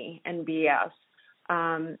baloney and BS.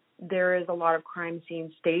 There is a lot of crime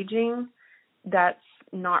scene staging that's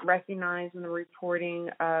not recognized in the reporting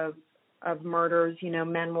of murders. You know,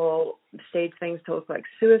 men will stage things to look like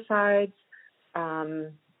suicides.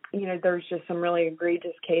 You know, there's just some really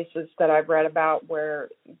egregious cases that I've read about where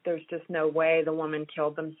there's just no way the woman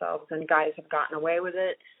killed themselves, and guys have gotten away with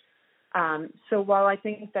it. So while I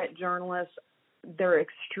think that journalists, they're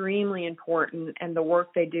extremely important, and the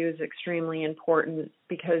work they do is extremely important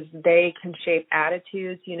because they can shape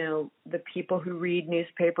attitudes. You know, the people who read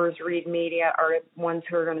newspapers, read media, are ones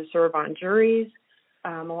who are going to serve on juries.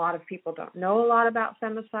 A lot of people don't know a lot about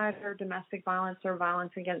femicide or domestic violence or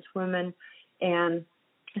violence against women. And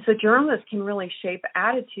so journalists can really shape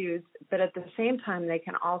attitudes, but at the same time, they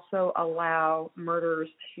can also allow murderers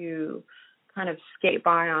to kind of skate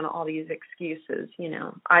by on all these excuses. You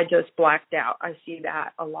know, I just blacked out. I see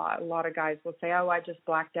that a lot. A lot of guys will say, oh, I just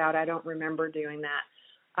blacked out. I don't remember doing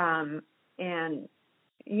that. And,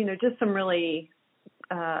 you know, just some really,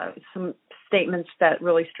 some statements that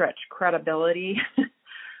really stretch credibility.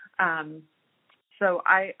 So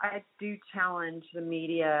I do challenge the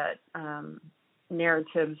media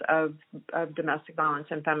narratives of domestic violence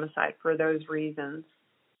and femicide for those reasons.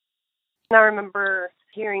 I remember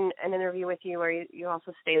hearing an interview with you where you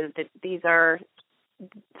also stated that these are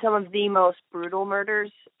some of the most brutal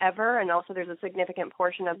murders ever, and also there's a significant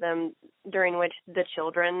portion of them during which the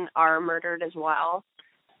children are murdered as well.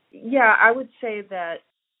 Yeah, I would say that,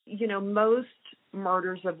 you know, most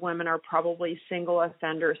murders of women are probably single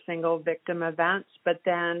offender, single victim events, but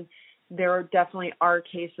then there definitely are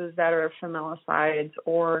cases that are femilicides,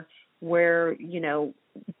 or where, you know,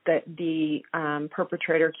 that the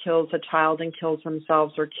perpetrator kills a child and kills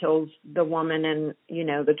themselves, or kills the woman and, you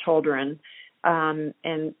know, the children, and,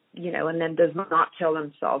 you know, and then does not kill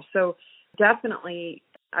themselves. So definitely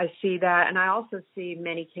I see that. And I also see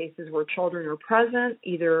many cases where children are present,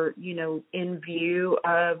 either, you know, in view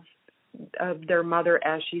of their mother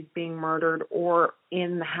as she's being murdered, or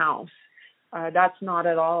in the house. That's not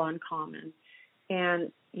at all uncommon.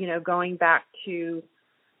 And, you know, going back to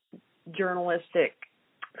journalistic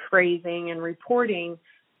phrasing and reporting,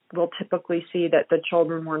 we'll typically see that the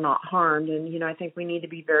children were not harmed. And, you know, I think we need to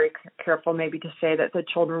be very careful maybe to say that the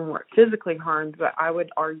children weren't physically harmed, but I would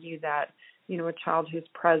argue that, you know, a child who's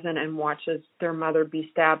present and watches their mother be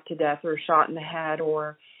stabbed to death or shot in the head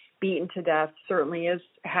or beaten to death certainly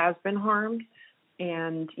has been harmed.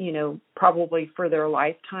 And, you know, probably for their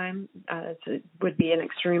lifetime, it would be an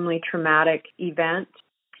extremely traumatic event.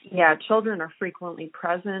 Yeah, children are frequently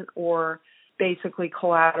present or basically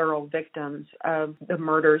collateral victims of the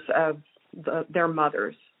murders of their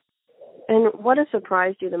mothers. And what has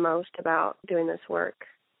surprised you the most about doing this work?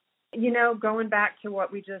 You know, going back to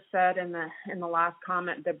what we just said in the last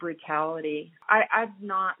comment, the brutality. I've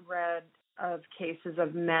not read of cases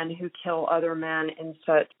of men who kill other men in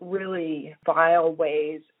such really vile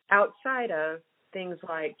ways outside of things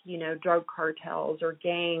like, you know, drug cartels or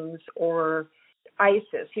gangs or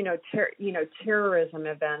ISIS, terrorism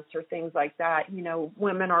events or things like that. You know,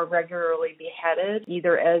 women are regularly beheaded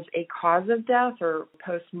either as a cause of death or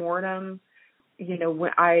post-mortem. You know,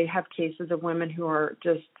 I have cases of women who are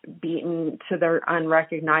just beaten to their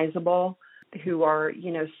unrecognizable, who are,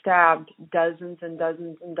 you know, stabbed dozens and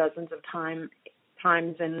dozens and dozens of times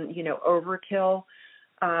and, you know, overkill.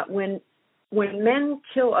 When men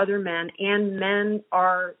kill other men, and men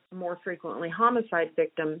are more frequently homicide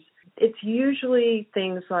victims, it's usually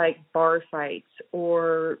things like bar fights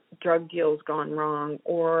or drug deals gone wrong,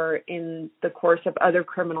 or in the course of other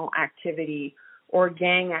criminal activity or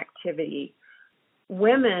gang activity.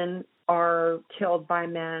 Women are killed by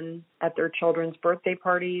men at their children's birthday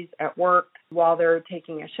parties, at work, while they're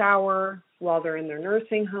taking a shower, while they're in their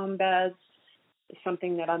nursing home beds.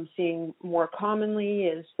 Something that I'm seeing more commonly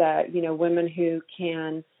is that, you know, women who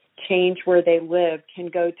can change where they live, can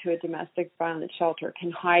go to a domestic violence shelter,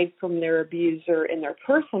 can hide from their abuser in their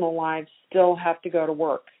personal lives, still have to go to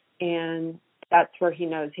work. And that's where he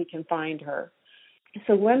knows he can find her.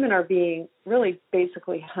 So women are being really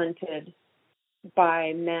basically hunted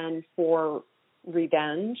by men for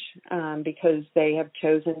revenge because they have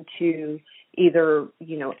chosen to either,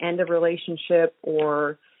 end a relationship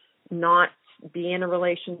or not be in a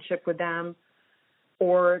relationship with them,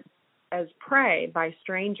 or as prey by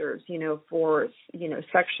strangers, for,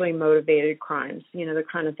 sexually motivated crimes, the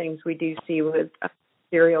kind of things we do see with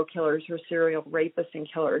serial killers or serial rapists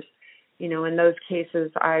and killers. In those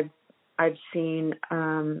cases, I've seen,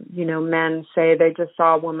 men say they just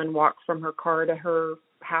saw a woman walk from her car to her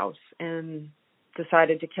house and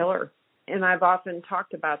decided to kill her. And I've often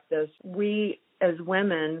talked about this. We, as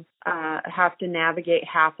women, have to navigate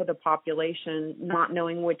half of the population, not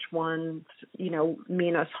knowing which ones,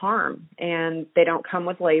 mean us harm. And they don't come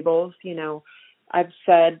with labels. I've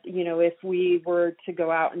said, if we were to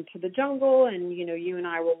go out into the jungle and, you and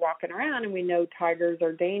I were walking around and we know tigers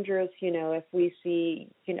are dangerous, if we see,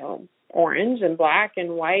 orange and black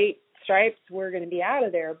and white stripes, we're going to be out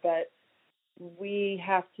of there. But we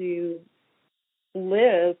have to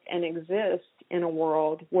live and exist in a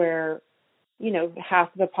world where,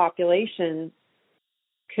 half of the population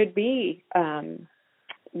could be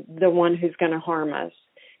the one who's going to harm us.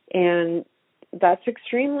 And that's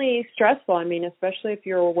extremely stressful. I mean, especially if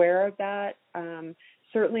you're aware of that.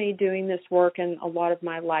 Certainly doing this work and a lot of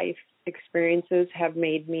my life experiences have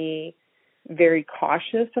made me very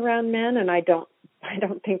cautious around men. And I don't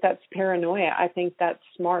think that's paranoia. I think that's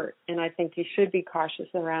smart. And I think you should be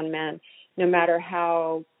cautious around men, no matter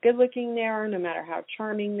how good looking they are, no matter how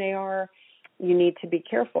charming they are. You need to be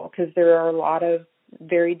careful because there are a lot of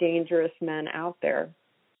very dangerous men out there.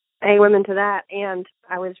 Hey, women to that. And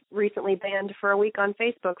I was recently banned for a week on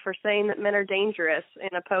Facebook for saying that men are dangerous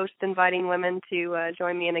in a post inviting women to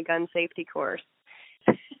join me in a gun safety course.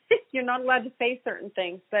 You're not allowed to say certain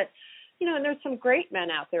things, but, and there's some great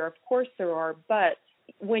men out there. Of course there are. But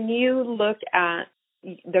when you look at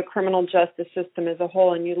the criminal justice system as a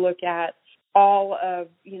whole and you look at all of,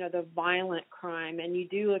 the violent crime, and you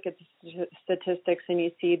do look at the statistics and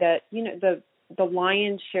you see that, the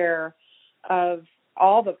lion's share of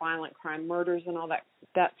all the violent crime, murders and all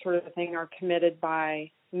that sort of thing are committed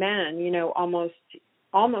by men, almost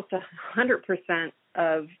 100%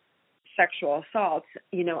 of sexual assaults,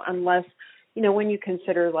 unless, when you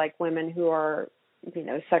consider like women who are,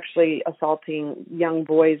 sexually assaulting young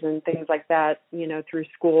boys and things like that, through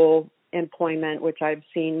school employment, which I've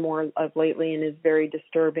seen more of lately and is very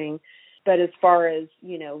disturbing. But as far as,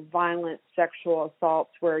 violent sexual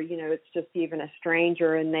assaults where, it's just even a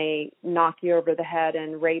stranger and they knock you over the head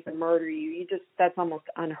and rape and murder you, that's almost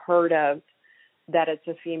unheard of that it's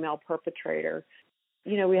a female perpetrator.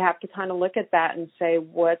 We have to kind of look at that and say,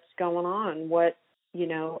 what's going on? I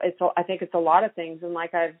think it's a lot of things. And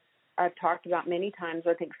like I've talked about many times,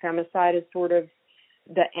 I think femicide is sort of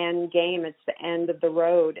the end game. It's the end of the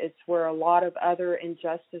road. It's where a lot of other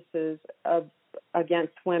injustices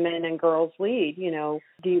against women and girls lead,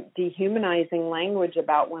 dehumanizing language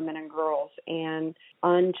about women and girls and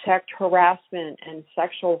unchecked harassment and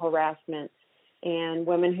sexual harassment and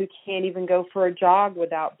women who can't even go for a jog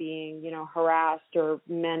without being, harassed, or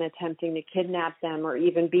men attempting to kidnap them or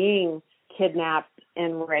even being kidnapped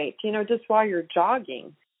and raped, just while you're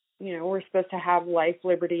jogging. We're supposed to have life,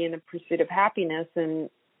 liberty, and the pursuit of happiness. And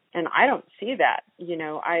I don't see that.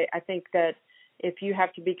 I think that if you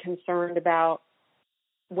have to be concerned about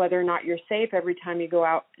whether or not you're safe every time you go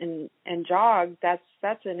out and jog,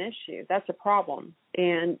 that's an issue. That's a problem.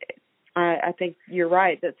 And I think you're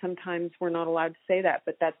right that sometimes we're not allowed to say that,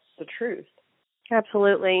 but that's the truth.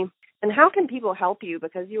 Absolutely. And how can people help you?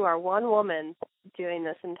 Because you are one woman doing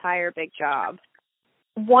this entire big job.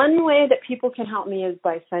 One way that people can help me is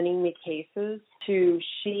by sending me cases to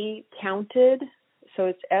She Counted. So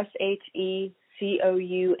it's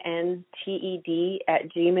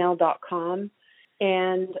SHECOUNTED@gmail.com.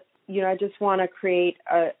 And, I just want to create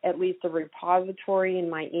at least a repository in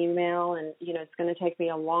my email. And, it's going to take me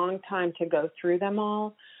a long time to go through them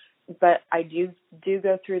all. But I do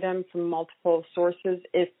go through them from multiple sources.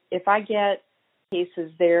 If I get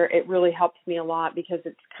cases there, it really helps me a lot because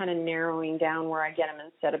it's kind of narrowing down where I get them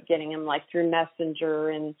instead of getting them like through Messenger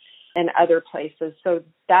and other places. So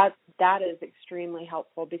that is extremely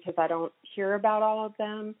helpful because I don't hear about all of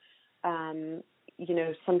them.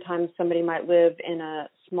 Sometimes somebody might live in a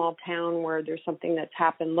small town where there's something that's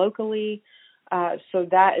happened locally. So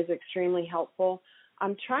that is extremely helpful.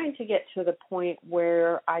 I'm trying to get to the point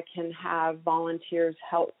where I can have volunteers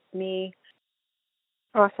help me.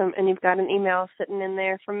 Awesome. And you've got an email sitting in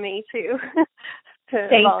there from me, too, to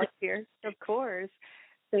Thank volunteer. You. Of course.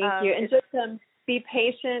 Thank you. And just be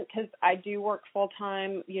patient because I do work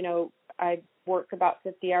full-time. I work about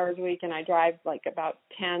 50 hours a week and I drive like about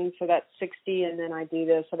 10, so that's 60. And then I do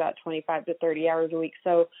this about 25 to 30 hours a week.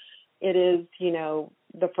 So it is,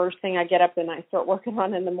 the first thing I get up and I start working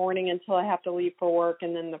on in the morning until I have to leave for work,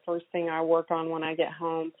 and then the first thing I work on when I get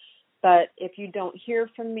home. But if you don't hear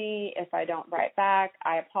from me, if I don't write back,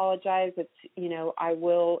 I apologize. It's, I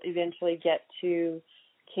will eventually get to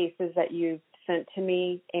cases that you've sent to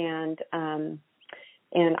me, and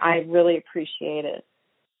I really appreciate it.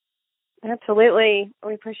 Absolutely.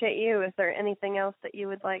 We appreciate you. Is there anything else that you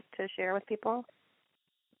would like to share with people?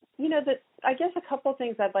 I guess a couple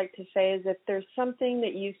things I'd like to say is if there's something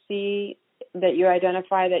that you see, that you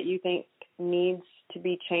identify that you think needs to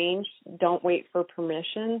be changed, don't wait for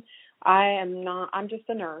permission. I'm just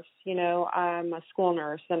a nurse, I'm a school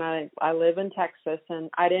nurse, and I live in Texas, and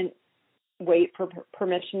I didn't wait for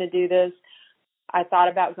permission to do this. I thought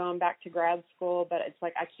about going back to grad school, but it's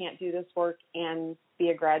like I can't do this work and be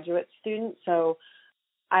a graduate student. So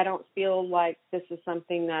I don't feel like this is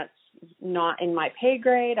something that's not in my pay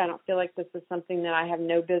grade. I don't feel like this is something that I have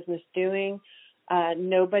no business doing.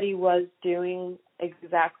 Nobody was doing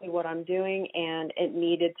exactly what I'm doing, and it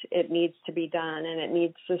needs to be done, and it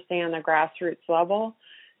needs to stay on the grassroots level.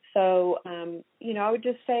 So, I would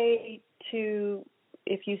just say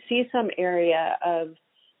if you see some area of,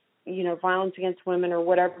 violence against women or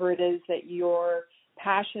whatever it is that you're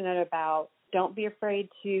passionate about, don't be afraid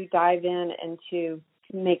to dive in and to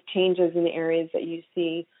make changes in the areas that you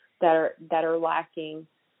see that are lacking,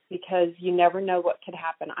 because you never know what could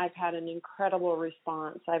happen. I've had an incredible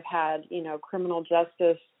response. I've had, criminal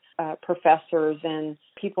justice professors and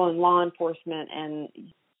people in law enforcement and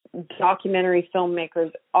documentary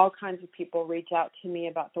filmmakers, all kinds of people reach out to me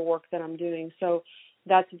about the work that I'm doing. So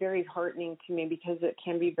that's very heartening to me, because it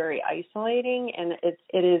can be very isolating, and it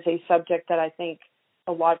is a subject that I think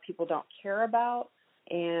a lot of people don't care about,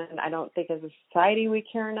 and I don't think as a society we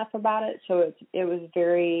care enough about it. So it was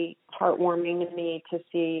very heartwarming to me to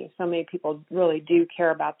see so many people really do care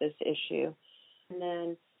about this issue. And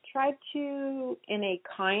then try to, in a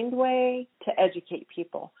kind way, to educate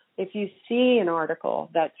people. If you see an article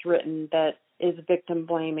that's written that is victim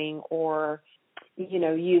blaming, or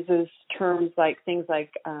uses things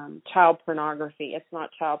like child pornography. It's not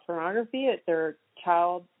child pornography. They're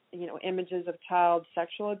child, images of child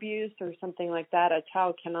sexual abuse or something like that. A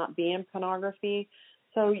child cannot be in pornography.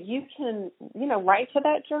 So you can, write to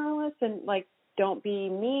that journalist and don't be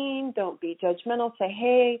mean, don't be judgmental. Say,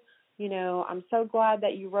 hey, I'm so glad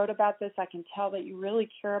that you wrote about this. I can tell that you really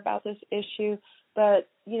care about this issue. But,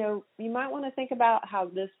 you might want to think about how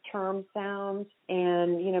this term sounds,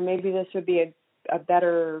 and, maybe this would be a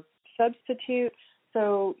better substitute.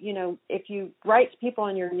 So, if you write to people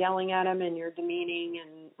and you're yelling at them and you're demeaning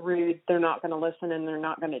and rude, they're not going to listen and they're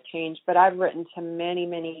not going to change. But I've written to many,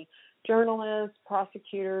 many journalists,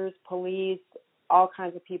 prosecutors, police, all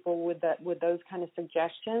kinds of people with those kind of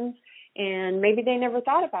suggestions, and maybe they never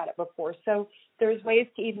thought about it before. So there's ways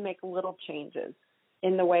to even make little changes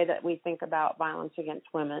in the way that we think about violence against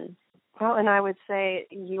women. Well, and I would say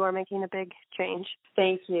you are making a big change.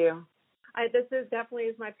 Thank you. This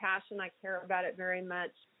definitely my passion. I care about it very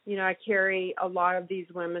much. I carry a lot of these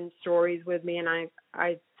women's stories with me, and I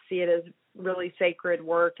see it as really sacred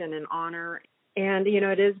work and an honor. And,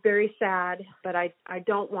 it is very sad, but I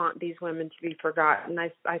don't want these women to be forgotten.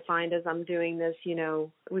 I find as I'm doing this,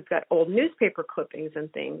 we've got old newspaper clippings and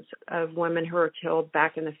things of women who were killed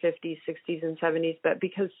back in the 50s, 60s, and 70s. But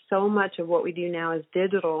because so much of what we do now is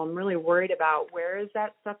digital, I'm really worried about where is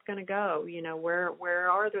that stuff going to go? Where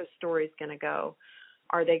are those stories going to go?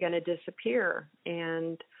 Are they going to disappear?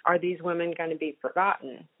 And are these women going to be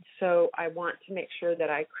forgotten? So I want to make sure that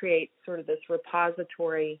I create sort of this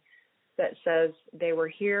repository that says they were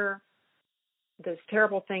here, this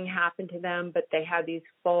terrible thing happened to them, but they had these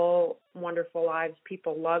full, wonderful lives.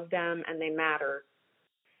 People loved them, and they matter.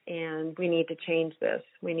 And we need to change this.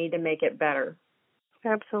 We need to make it better.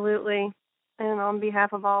 Absolutely. And on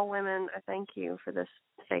behalf of all women, I thank you for this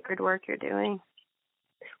sacred work you're doing.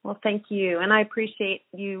 Well, thank you. And I appreciate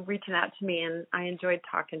you reaching out to me, and I enjoyed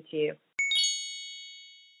talking to you.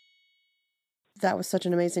 That was such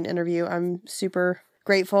an amazing interview. I'm super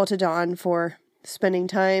grateful to Dawn for spending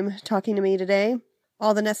time talking to me today.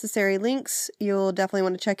 All the necessary links you'll definitely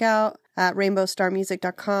want to check out at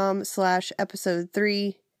rainbowstarmusic.com/episode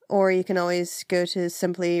 3, or you can always go to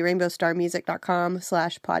simply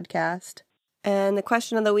rainbowstarmusic.com/podcast. And the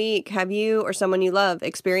question of the week, have you or someone you love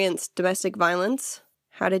experienced domestic violence?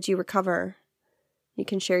 How did you recover? You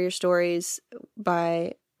can share your stories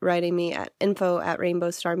by writing me at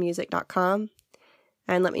info@rainbowstarmusic.com.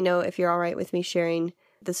 And let me know if you're all right with me sharing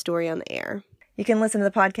the story on the air. You can listen to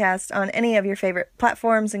the podcast on any of your favorite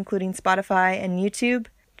platforms, including Spotify and YouTube.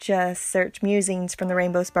 Just search Musings from the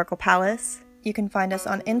Rainbow Sparkle Palace. You can find us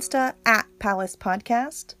on Insta at Palace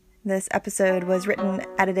Podcast. This episode was written,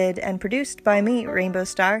 edited, and produced by me, Rainbow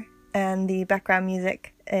Star, and the background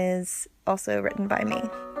music is also written by me.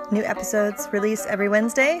 New episodes release every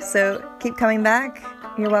Wednesday, so keep coming back.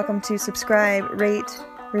 You're welcome to subscribe, rate,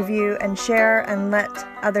 review, and share, and let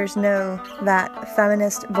others know that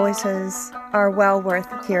feminist voices are well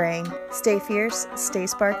worth hearing. Stay fierce, stay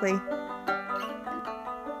sparkly.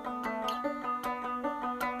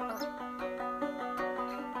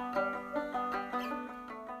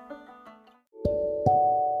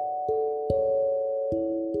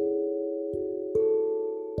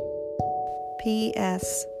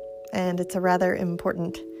 P.S. And it's a rather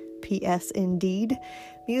important P.S. indeed.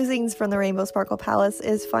 Musings from the Rainbow Sparkle Palace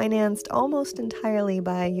is financed almost entirely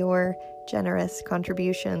by your generous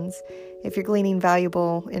contributions. If you're gleaning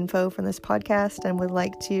valuable info from this podcast and would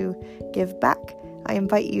like to give back, I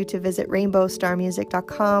invite you to visit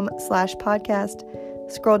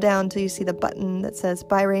rainbowstarmusic.com/podcast. Scroll down till you see the button that says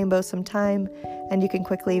Buy Rainbow Sometime, and you can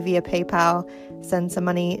quickly, via PayPal, send some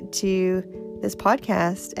money to this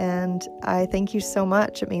podcast, and I thank you so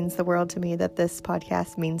much. It means the world to me that this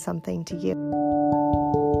podcast means something to you.